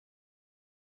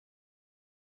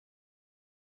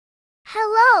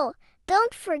Hello!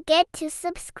 Don't forget to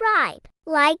subscribe,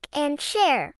 like, and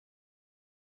share.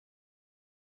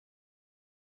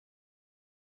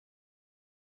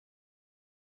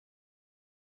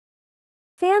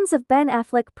 Fans of Ben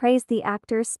Affleck praised the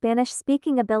actor's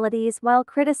Spanish-speaking abilities while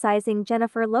criticizing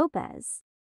Jennifer Lopez.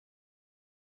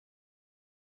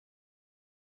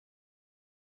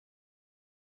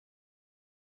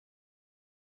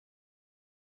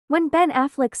 When Ben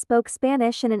Affleck spoke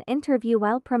Spanish in an interview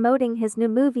while promoting his new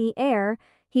movie Air,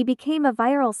 he became a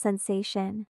viral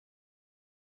sensation.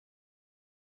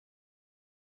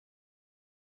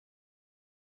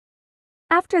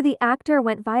 After the actor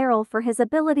went viral for his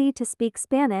ability to speak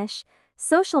Spanish,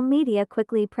 social media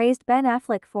quickly praised Ben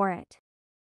Affleck for it.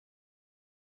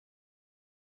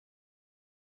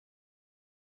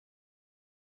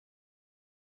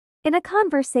 In a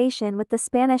conversation with the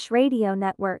Spanish radio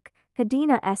network,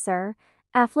 Cadena SR,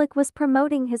 Affleck was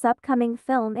promoting his upcoming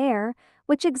film Air,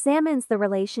 which examines the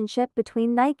relationship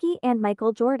between Nike and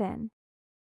Michael Jordan.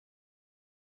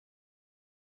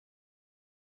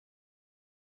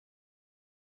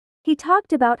 He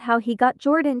talked about how he got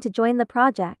Jordan to join the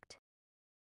project.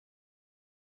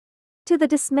 To the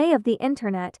dismay of the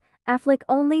internet, Affleck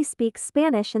only speaks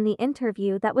Spanish in the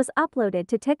interview that was uploaded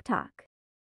to TikTok.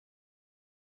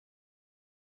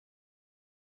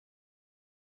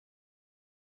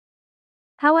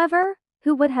 However,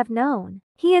 who would have known?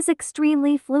 He is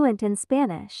extremely fluent in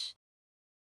Spanish.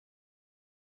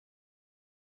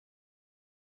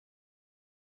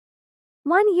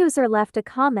 One user left a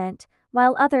comment,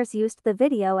 while others used the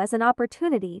video as an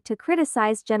opportunity to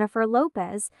criticize Jennifer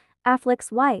Lopez,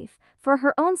 Affleck's wife, for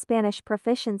her own Spanish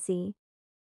proficiency.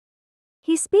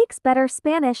 He speaks better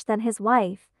Spanish than his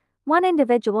wife, one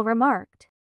individual remarked.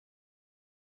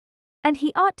 And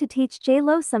he ought to teach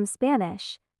J-Lo some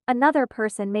Spanish, another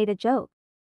person made a joke.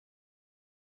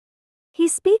 He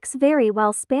speaks very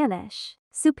well Spanish,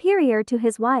 superior to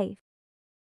his wife.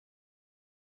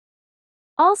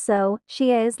 Also,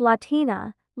 she is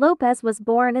Latina. Lopez was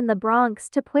born in the Bronx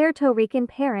to Puerto Rican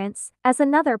parents, as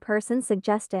another person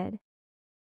suggested.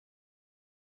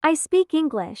 I speak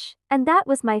English, and that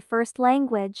was my first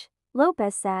language,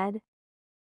 Lopez said.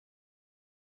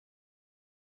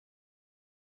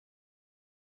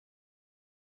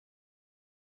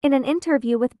 In an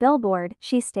interview with Billboard,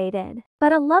 she stated,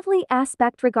 "But a lovely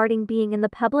aspect regarding being in the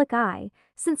public eye,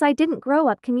 since I didn't grow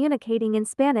up communicating in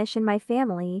Spanish in my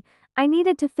family, I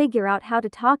needed to figure out how to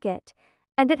talk it,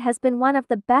 and it has been one of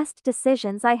the best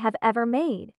decisions I have ever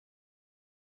made."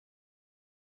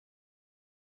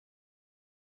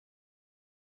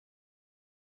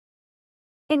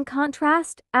 In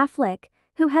contrast, Affleck,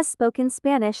 who has spoken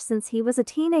Spanish since he was a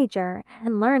teenager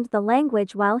and learned the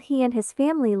language while he and his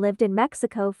family lived in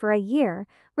Mexico for a year,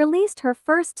 released her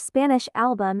first Spanish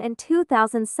album in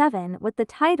 2007 with the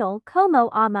title Como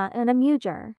Ama una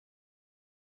Mujer.